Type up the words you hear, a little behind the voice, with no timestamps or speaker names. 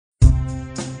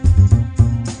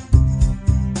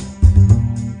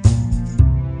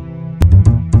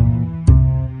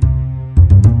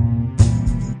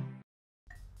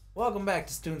Welcome back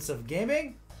to Students of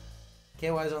Gaming.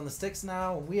 KY's on the sticks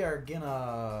now. We are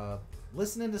gonna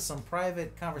listen into some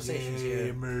private conversations here.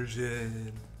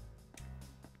 Immersion.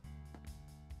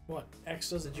 What?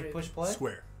 X doesn't. Did you push play?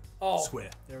 Square. Oh,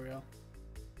 Square. there we go.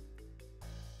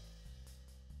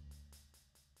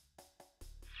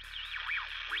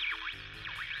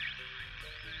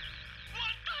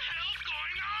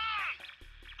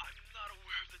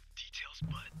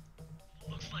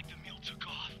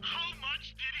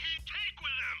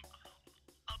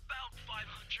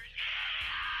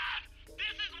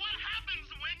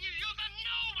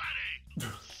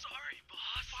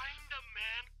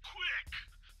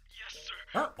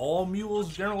 Aren't all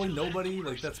mules generally nobody?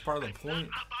 Like, that's part of the point.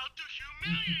 I'm about to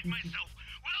humiliate myself.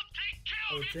 We'll take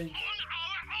care of it on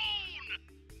our own.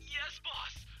 Yes,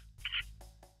 boss.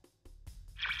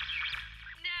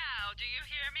 Now, do you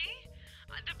hear me?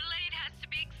 The blade has to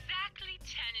be exactly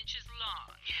 10 inches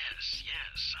long. Yes,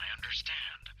 I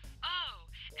understand.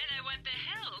 Oh, and I want the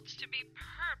hilts to be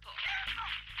purple.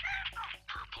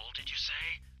 Purple, did you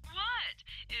say? What?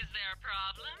 Is there a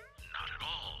problem? Not at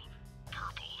all.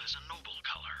 Purple is a noble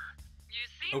color. You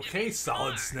seem Okay, to be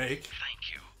Solid smart. Snake.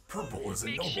 Thank you. Purple is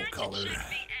a Make noble sure color. to check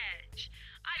the edge.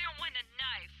 I don't want a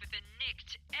knife with a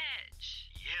nicked edge.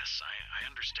 Yes, I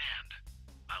understand.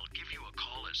 I'll give you a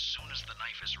call as soon as the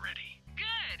knife is ready.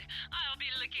 Good. I'll be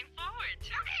looking forward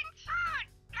to it.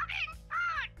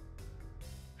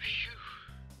 Phew.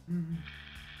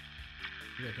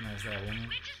 You recognize that woman?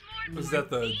 Which is more Was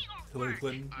that the important, me or Hillary work?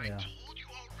 Clinton? I Yeah. told you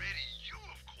already. You,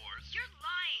 of course. You're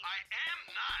lying. I am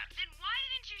not. Then why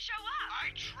didn't you show up?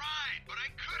 I tried, but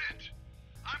I couldn't.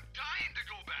 I'm dying to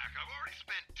go back. I've already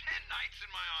spent 10 nights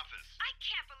in my office. I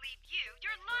can't believe you.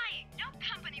 You're lying. No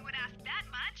company would ask that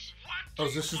much. What? Oh,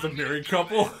 is do this you just a want me to married do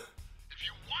couple? then? If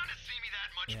you want to see me that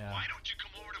much, Yeah. why don't you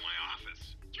come over to my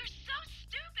office? You're so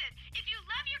stupid. If you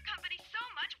love your company so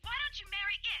much, why don't you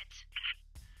marry it?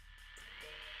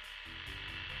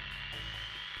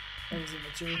 That was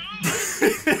immature.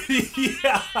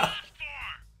 Yeah.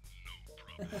 No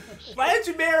problem. Why did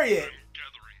you marry it? I'm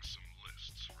gathering some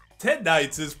lists from 10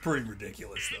 nights is pretty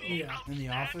ridiculous, though. Yeah. In the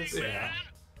office? Yeah.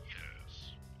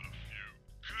 Yes, a few.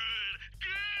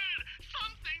 Good.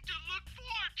 Something to look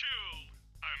forward to.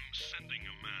 I'm sending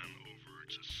a man over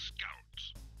to scout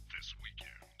this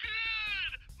weekend.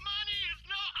 Good. Money is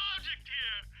no object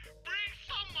here. Bring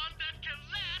someone that can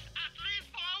last at least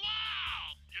for a while.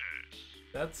 Yes.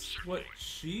 That's what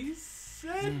she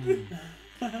said?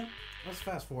 Let's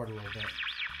fast forward a little bit.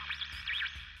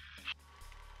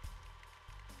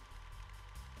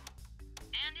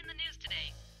 And in the news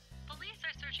today, police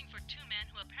are searching for 2 men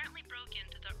who apparently broke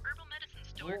into the herbal medicine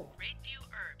store Oh. Greatview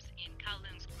Herbs in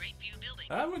Kowloon's Greatview building.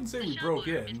 I wouldn't say we The broke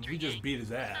shop owner, in. Mr. We just Yang, beat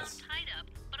his was ass. found tied up,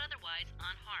 but otherwise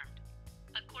unharmed.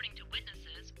 According to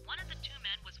witnesses, one of the 2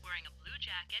 men was wearing a blue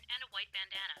jacket and a white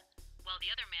bandana, while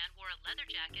the other man wore a leather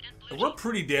jacket and blue We're jeans.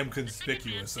 pretty damn The second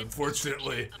man conspicuous, fits the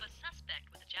unfortunately. description of a suspect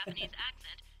with a Japanese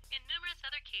accent in numerous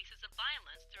other cases of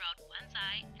violence throughout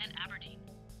Wenzhou and Aberdeen.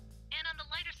 And on the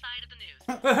lighter side of the news,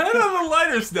 Ahead of the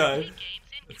lighter side. arcade games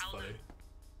in That's Kowloon.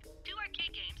 funny. 2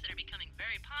 arcade games that are becoming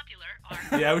very popular are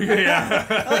Yeah, I like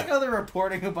yeah. how they're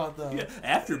reporting about the... Yeah,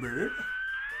 Afterburner.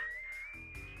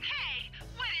 Hey,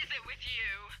 what is it with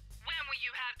you? When will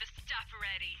you have the stuff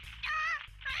ready?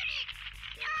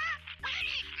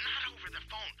 Ready? Not over the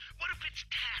phone. What if it's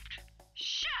tapped?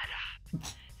 Shut up!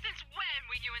 Since when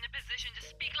were you in a position to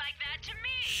speak like that to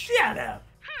me? Shut up.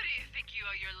 Who do you think you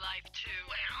owe your life to?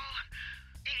 Well,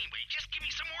 anyway, just give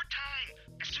me some more time.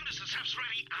 As soon as the stuff's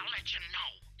ready, I'll let you know.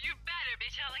 You better be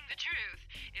telling the truth.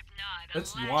 If not,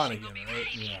 That's a Yuan lashing will again, be right?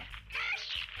 waiting. Yeah.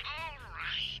 All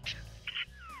right.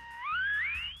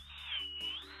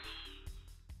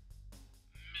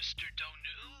 Mr.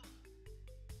 Donu,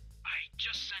 I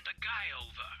just sent a guy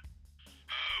over.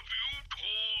 Have you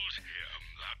told him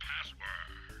the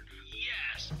password?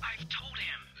 Yes, I've told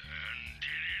him. Then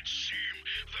did it seem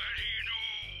that he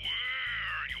knew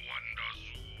where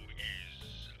Yuandazu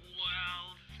is? Well,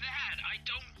 that I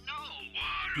don't know.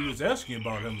 He was asking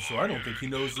about him, so I don't think he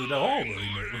knows at all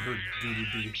what her duty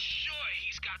be. I'm sure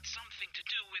he's got something to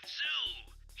do with Zoo.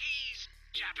 He's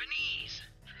Japanese.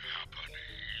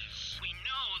 Japanese? We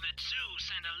know that Zoo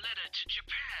sent a letter to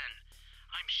Japan.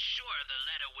 I'm sure the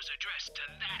letter was addressed to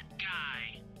that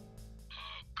guy.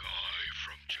 A guy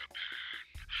from Japan.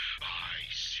 I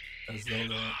see. As though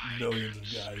there are millions of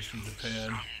guys from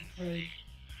Japan. Right.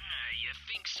 You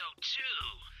think so too?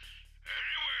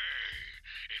 Anyway,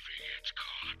 if he gets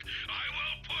caught, I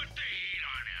will put the heat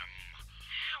on him.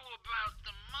 How about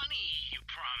the money you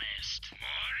promised?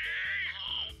 Money?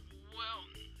 Oh, well,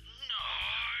 no.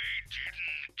 I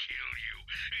didn't kill you,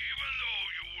 even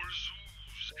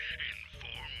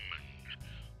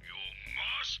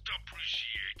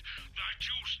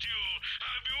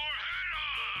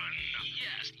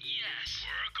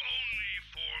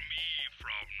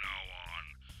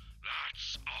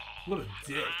What a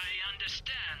dick. I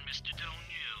understand, Mr.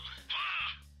 Donil.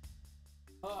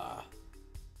 Ah.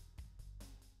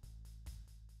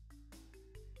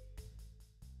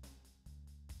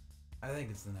 I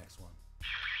think it's the next one.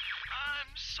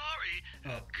 I'm sorry.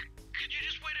 Oh. Could you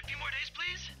just wait a few more days,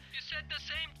 please? You said the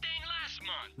same thing last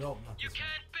month. Nope, not You this one.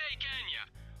 can't pay, can ya?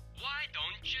 Why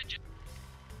don't you just...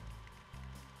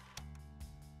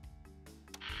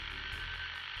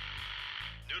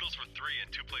 Noodles for 3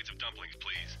 and 2 plates of dumplings,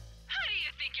 please. Who do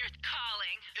you think you're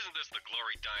calling? Isn't this the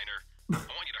Glory Diner? I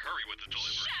want you to hurry with the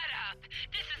delivery. Shut up!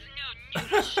 This is no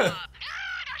noodle shop.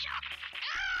 Noodle shop!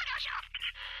 Noodle shop!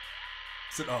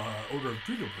 Said, order of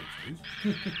 3 dumplings, please.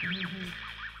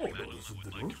 Oh, no, this is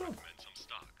the Would like to roof. recommend some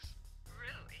stocks.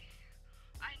 Really?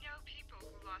 I know people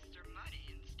who lost their money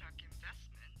in stock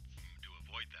investments. To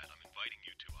avoid that, I'm inviting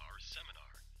you to our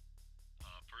seminar.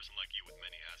 A person like you with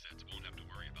many assets won't have to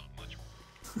worry about much.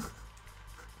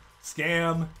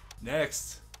 Scam.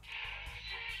 Next.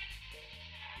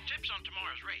 Tips on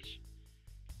tomorrow's race.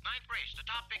 9th race. The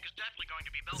top pick is definitely going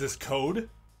to be Is Belgium. this code?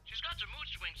 She's got some mood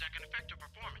swings that can affect her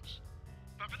performance.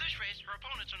 But for this race, her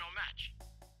opponents are no match.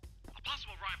 A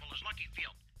possible rival is Lucky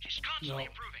Field. She's constantly No.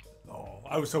 improving. Oh,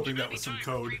 I was hoping She that may was be some tied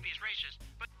from code. previous races,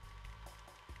 but...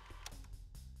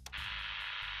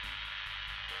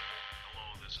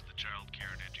 Hello, this is the Child Care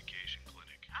and Education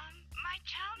Clinic. My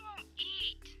child won't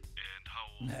eat. And how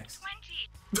old? Next. 20.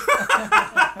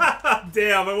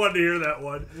 Damn, I wanted to hear that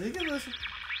one. You can listen.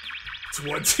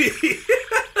 20. When you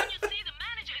see the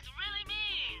manager is really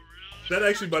mean. That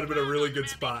actually might have been a really good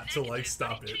spot to, like,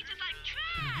 stop it. Treats us like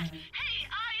trash. Hey,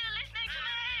 are you listening to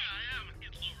me? I am.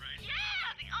 It's low, right?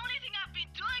 Yeah, the only thing I've been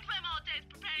doing for him all day is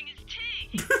preparing his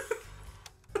tea.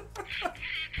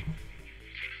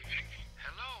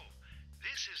 Hello.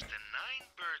 This is the Nine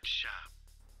Bird Shop.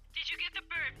 Did you get the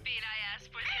bird feed I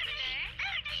asked for the other day?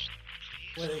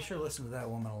 Boy, they sure listen to that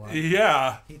woman a lot.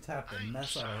 Yeah, He tapped the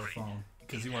mess out of her phone.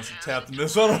 because he wants to tap the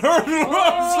miss on her.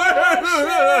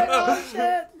 Oh, shit.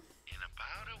 In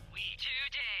about a week. 2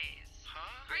 days.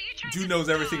 Huh? Are you trying Dude to knows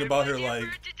everything about her, starve your like-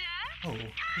 bird to death? Oh,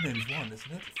 your name's Juan,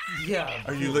 isn't it? Yeah.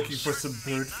 Are you looking for some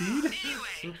bird feed?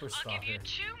 Anyway, Super I'll give you stalker.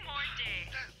 2 more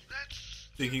days. That's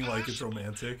Thinking like it's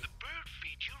romantic. The bird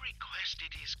feed you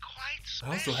requested is quite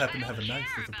I special. also happen to have a I don't knife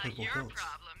care with a about purple your hilt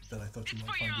problems. that I thought you It's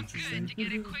might for your find own good interesting. to get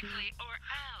it quickly, or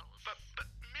else. But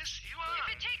Miss If Yuan.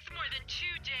 it takes more than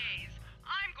 2 days,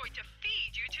 I'm going to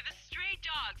feed you to the stray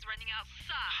dogs running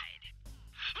outside.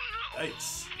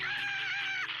 Nice.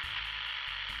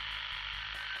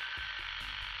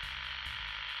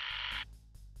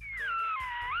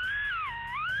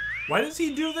 Why does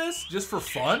he do this? Just for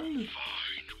fun?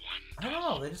 I don't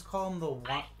know. They just call him the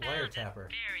wiretapper.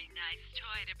 Very nice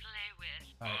toy to play with.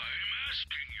 Alright.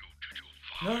 asking you, did you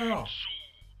No, no, no.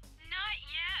 Not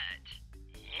yet.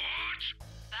 What?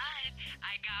 But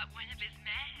I got one of his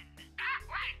men.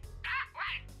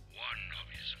 One of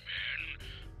his men?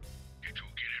 Did you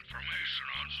get information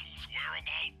on Zoo's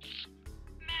whereabouts?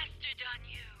 Master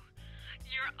Donyu,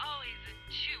 you're always in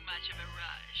too much of a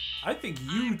rush. I think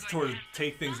you sort of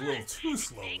take things a little too Make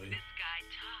slowly. this guy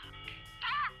talk.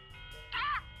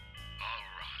 All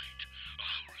right,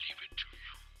 I'll leave it to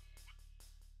you.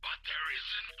 But there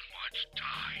isn't much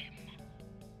time.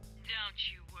 Don't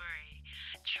you worry.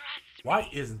 Trust me. Why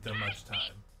isn't there much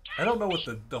time? I don't know what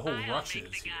the whole I'll rush make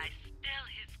is the here. guy spill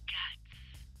his guts.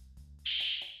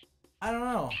 I don't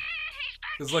know.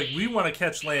 Because, like, we want to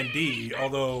catch Landy,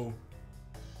 although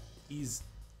he's...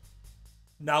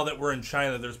 Now that we're in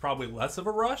China, there's probably less of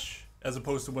a rush, as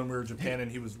opposed to when we were in Japan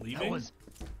and he was leaving. That was.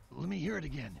 Let me hear it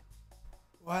again.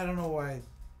 Well, I don't know why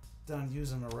Don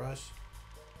using a rush.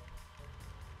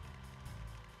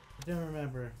 I don't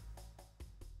remember.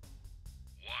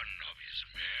 One of his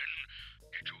men?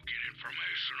 Did you get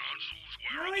information on Zoo's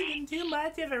whereabouts? too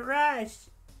much of a rush.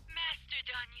 Master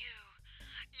Donyu,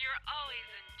 you're always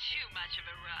in too much of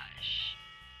a rush.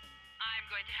 I'm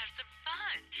going to have some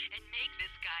fun and make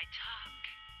this guy talk.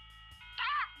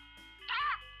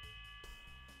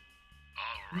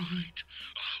 All right,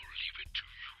 I'll leave it to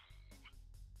you.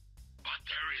 But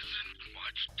there isn't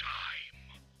much time.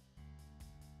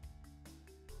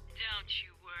 Don't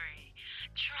you worry.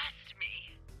 Trust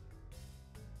me.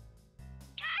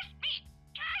 Trust me.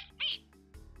 Trust me.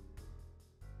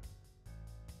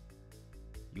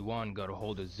 Yuan got a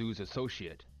hold of Zoo's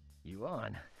associate.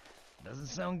 Yuan? Doesn't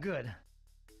sound good.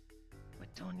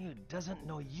 But Donyu doesn't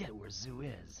know yet where Zoo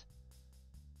is.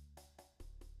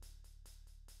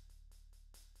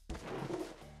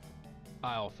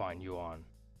 I'll find Yuan.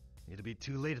 It'll be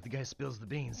too late if the guy spills the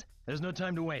beans. There's no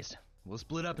time to waste. We'll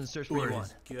split up and search for Or Yuan.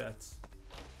 his guts.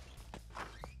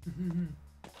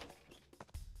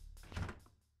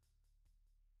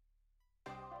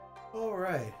 All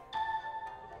right.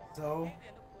 So,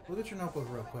 look at your notebook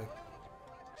real quick.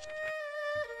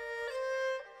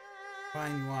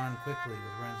 Find you on quickly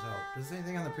with Ren's help. Is there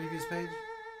anything on the previous page?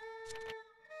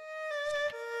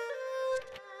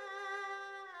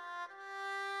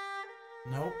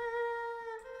 Nope.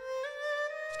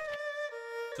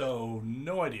 So,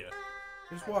 no idea.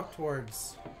 Just walk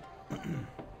towards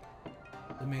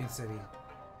the main city.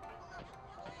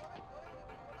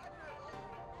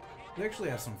 You actually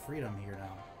have some freedom here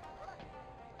now.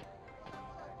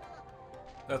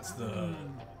 That's the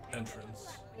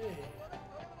entrance. Hey.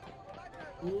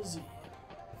 Woolsey.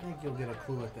 I think you'll get a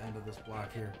clue at the end of this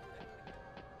block here.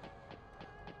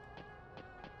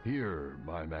 Here,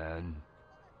 my man.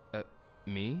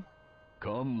 Me?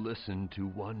 Come listen to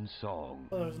one song.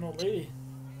 Oh, there's an old lady.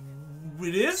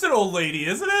 It is an old lady,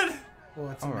 isn't it?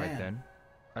 Well, it's a Alright man. then.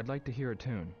 I'd like to hear a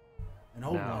tune. An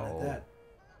old Now. one at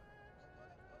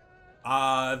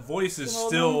that. Voice is An old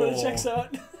still. woman, but it checks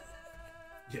out.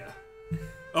 Yeah.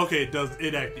 Okay, it does.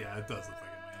 It does look like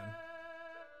a man.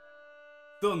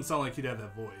 Still doesn't sound like he'd have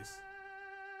that voice.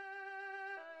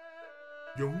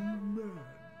 Young man.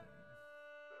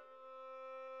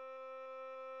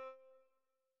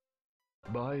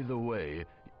 By the way,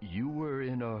 you were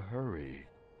in a hurry.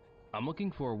 I'm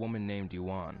looking for a woman named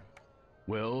Yuan.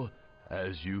 Well,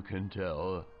 as you can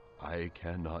tell, I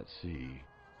cannot see.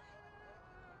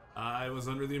 I was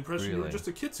under the impression you were Really? just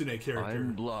a Kitsune character.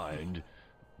 I'm blind,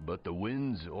 but the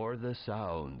winds or the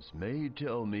sounds may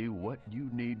tell me what you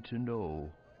need to know.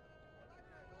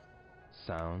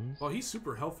 Sounds? Well, he's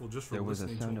super helpful just for There was a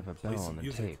listening sound to of a play bell some on the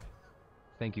music. tape.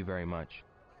 Thank you very much.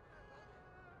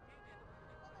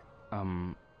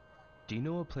 Do you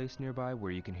know a place nearby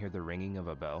where you can hear the ringing of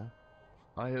a bell?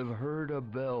 I have heard a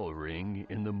bell ring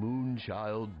in the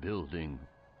Moonchild building.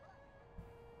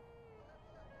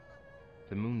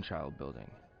 The Moonchild building.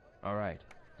 Alright,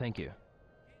 thank you.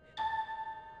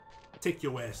 Take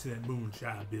your ass to that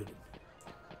Moonchild building.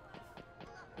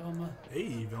 Velma.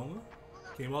 Hey, Velma.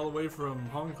 Came all the way from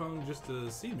Hong Kong just to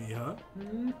see me, huh?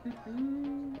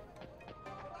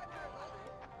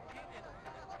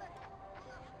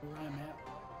 Ryan map.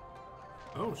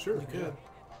 Oh, sure. You could.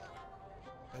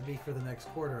 That'd be for the next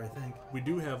quarter, I think. We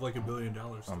do have like $1 billion.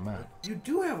 A map. You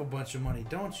do have a bunch of money,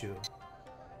 don't you?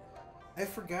 I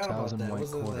forgot about 1,000 that. white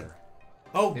Was it quarter. like...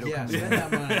 Oh, It'll yeah, come spend in.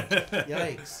 that money.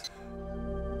 Yikes.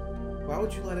 Why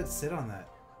would you let it sit on that?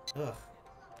 Ugh,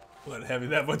 What, having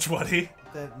that much money?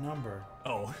 that number.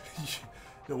 Oh,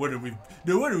 no wonder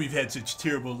we've had such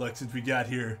terrible luck since we got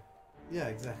here. Yeah,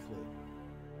 exactly.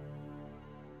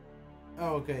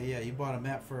 Oh, okay, yeah, you bought a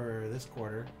map for this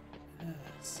quarter.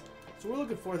 Yes. So we're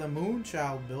looking for the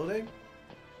Moonchild building.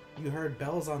 You heard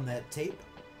bells on that tape.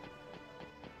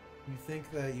 You think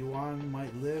that Yuan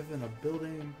might live in a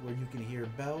building where you can hear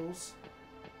bells?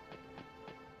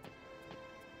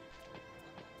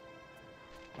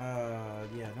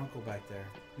 Yeah, don't go back there.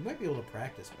 You might be able to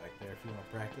practice back there if you want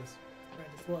to practice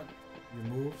Practice what? your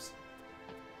moves.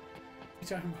 You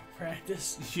talking about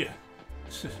practice? Yeah.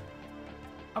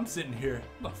 I'm sitting here,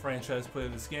 I'm a franchise player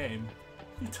of this game.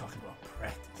 You talking about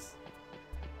practice?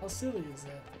 How silly is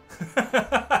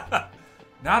that?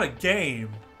 Not a game.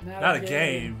 Not a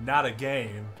game. Not a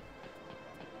game.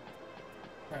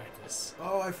 Practice.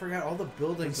 Oh, I forgot. All the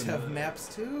buildings What's have another-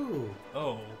 maps too.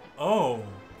 Oh.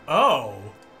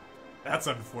 That's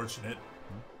unfortunate.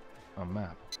 A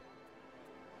map.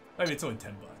 I mean, it's only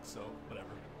 $10, so whatever.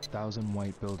 1,000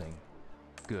 white building.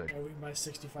 Good. Yeah, we can buy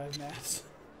 65 maps.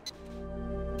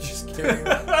 Just carrying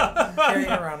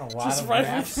around a lot Just of right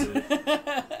maps. You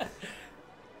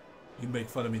can make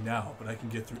fun of me now, but I can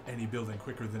get through any building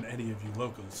quicker than any of you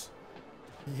locals.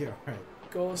 Yeah, right.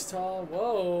 Ghost Hall.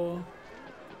 Whoa.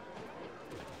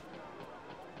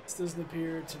 This doesn't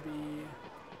appear to be.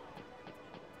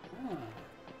 Huh.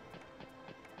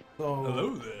 So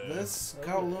Hello there. this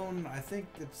Kowloon, I think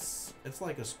it's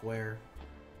like a square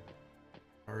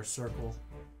or a circle.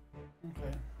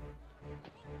 Okay.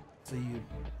 So you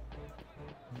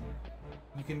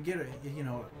can get it. You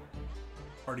know,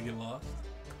 Hard to get lost.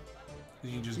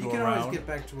 You can just you go can around. always get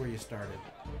back to where you started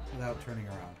without turning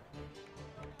around.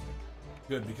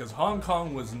 Good, because Hong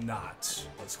Kong was not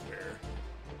a square.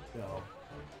 So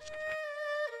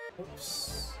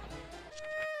Oops.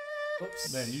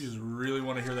 Oops. Man, you just really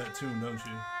want to hear that tune, don't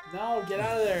you? No, get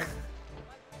out of there.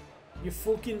 You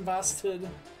fucking bastard.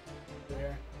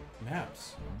 There.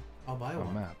 maps. I'll buy A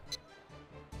one. map.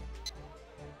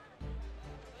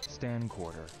 Stand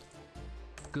quarter.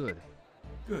 Good.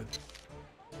 Good.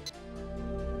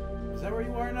 Is that where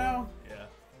you are now? Yeah.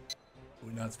 Are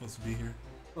we not supposed to be here?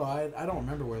 Oh, I don't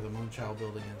remember where the Moonchild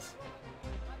building is.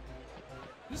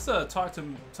 Just talk to.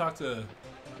 Never mind.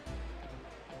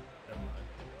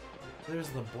 There's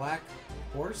the Black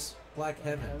Horse, Black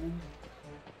Heaven.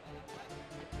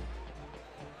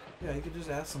 Yeah, you could just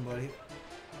ask somebody.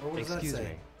 Or what does that say? Me.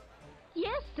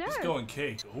 Yes, sir. Let's go and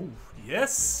cake. Oh,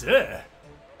 yes, sir.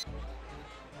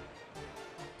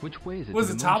 Which way is it? Was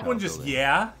to the the top Moonchild one just building?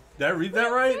 yeah? Did I read that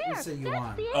right? You say you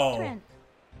want. Oh,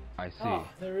 I see. Oh,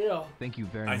 there we go. Thank you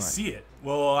very I much. see it.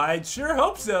 Well, I sure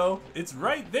hope so. It's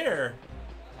right there.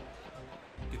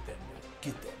 Get that.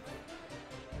 Get that.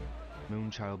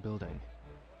 Moonchild building.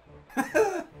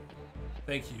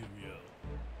 Thank you, Yo.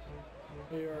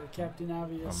 We are Captain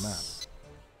Obvious. A map.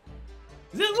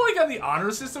 Is it like on the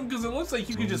honor system? Because it looks like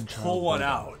you can just pull one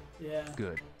out. Yeah.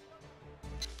 Good.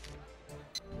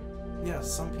 Yeah,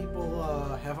 some people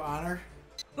have honor.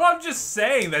 No, I'm just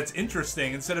saying that's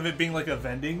interesting. Instead of it being like a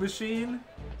vending machine.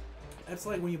 That's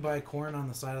like when you buy corn on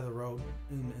the side of the road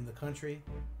in the country.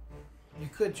 You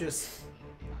could just...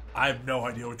 I have no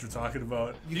idea what you're talking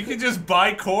about. You can just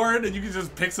buy corn and you can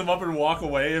just pick some up and walk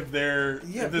away if there's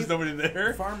nobody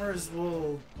there. Farmers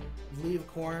will leave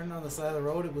corn on the side of the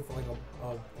road with like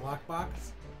a lockbox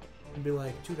and be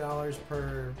like $2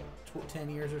 per 10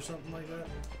 years or something like that,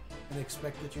 and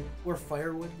expect that you... Or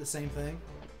firewood, the same thing.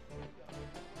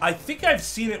 I think I've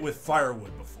seen it with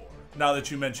firewood before, now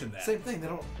that you mentioned that. Same thing. They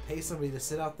don't pay somebody to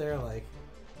sit out there like...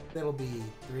 That'll be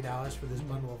 $3 for this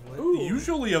bundle of wood. Ooh.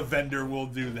 Usually a vendor will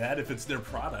do that if it's their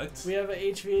product. We have an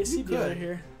HVAC dealer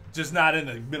here. Just not in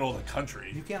the middle of the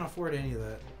country. You can't afford any of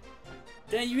that.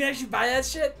 Dang, you can actually buy that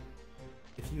shit?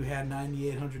 If you had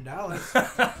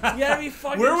 $9,800, You gotta be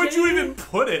fucking Where would you kidding me? even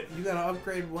put it? you gotta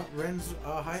upgrade Ren's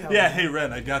hideout. Yeah, hey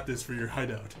Ren, I got this for your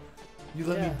hideout. You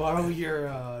let me borrow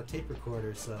your tape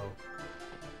recorder, so...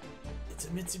 It's a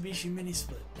Mitsubishi mini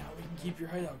split. Now we can keep your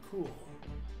hideout cool.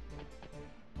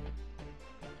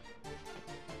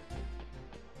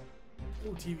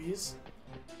 Ooh, TVs.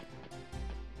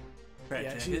 Right,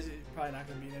 Yeah, she's probably not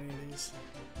gonna beat any of these.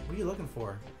 What are you looking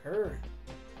for? Her.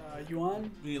 Yuan?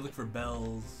 We need to look for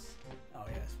bells. Oh,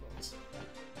 yeah, I suppose.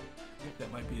 I think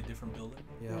that might be a different building.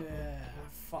 Yeah. Yeah,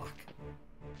 fuck.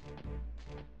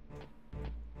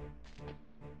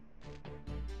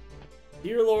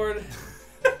 Dear Lord.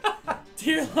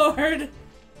 Dear Lord.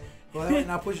 Well, that might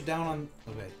not push down on...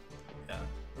 Okay. Yeah.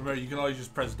 Remember, you can always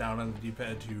just press down on the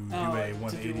D-pad to do a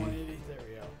 180. To do 180. There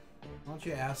we go. Why don't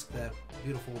you ask that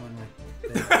beautiful woman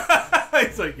right there?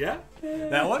 It's like, yeah?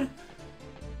 That one?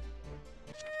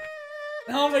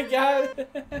 Oh my god.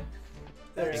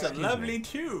 There's a lovely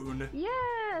tune.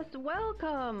 Yes,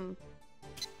 welcome.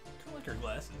 Kind of like her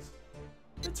glasses.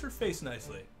 Fits her face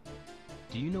nicely.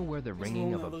 Do you know where the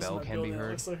ringing of a bell can be heard?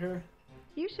 Looks like her.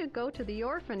 You should go to the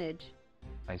orphanage.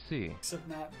 I see. Except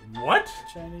not What?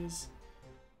 Chinese.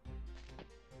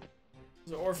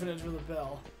 There's an orphanage with a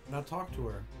bell. Now talk to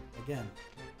her. Again.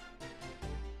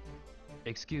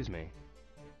 Excuse me.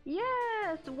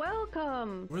 Yes,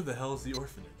 welcome. Where the hell is the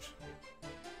orphanage?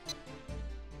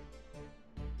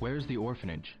 Where's the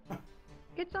orphanage?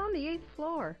 It's on the 8th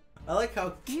floor. I like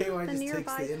how Use KY the just takes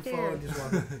nearby the info stairs. and just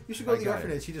walks. You should go I to the got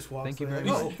orphanage. it. He just walks. Thank you there. very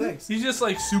Oh, much. thanks. He's just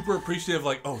like super appreciative,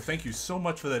 like, oh, thank you so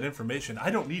much for that information. I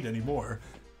don't need any more.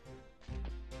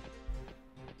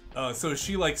 So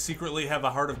she like secretly have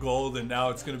a heart of gold, and now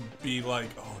it's gonna be like,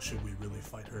 oh, should we really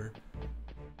fight her?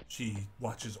 She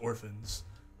watches orphans,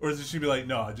 or is she be like,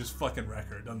 no, just fucking wreck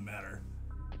her. Doesn't matter.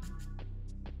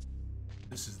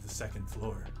 This is the 2nd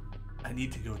floor. I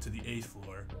need to go to the 8th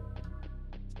floor.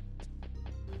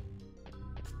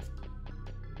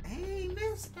 Hey,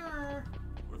 mister.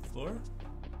 4th floor?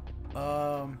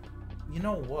 You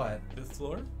know what? 5th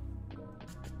floor?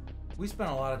 We spent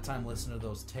a lot of time listening to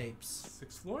those tapes.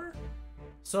 6th floor?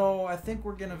 So I think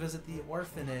we're gonna visit the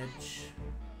orphanage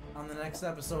on the next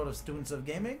episode of Students of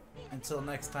Gaming. Until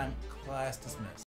next time, class dismissed.